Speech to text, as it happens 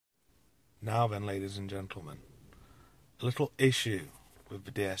Now then, ladies and gentlemen, a little issue with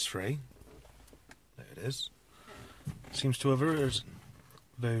the ds3. There it is. Seems to have arisen.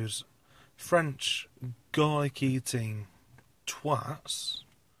 Those French garlic-eating twats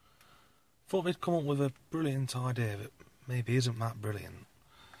thought they'd come up with a brilliant idea that maybe isn't that brilliant.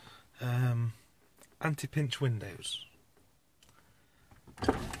 Anti-pinch windows.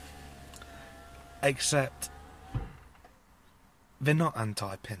 Except they're not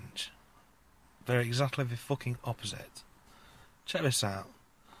anti-pinch. They're exactly the fucking opposite. Check this out.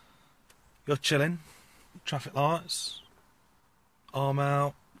 You're chilling, traffic lights, arm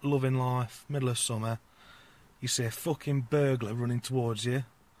out, loving life, middle of summer. You see a fucking burglar running towards you.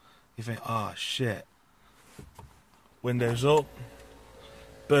 You think, ah, shit. Windows up.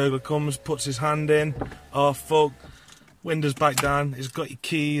 Burglar comes, puts his hand in. Oh, fuck. Windows back down. He's got your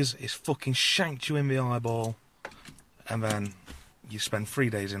keys. He's fucking shanked you in the eyeball. And then you spend 3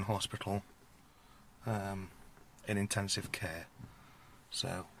 days in hospital. In intensive care.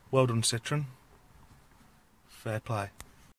 So, well done, Citroen. Fair play.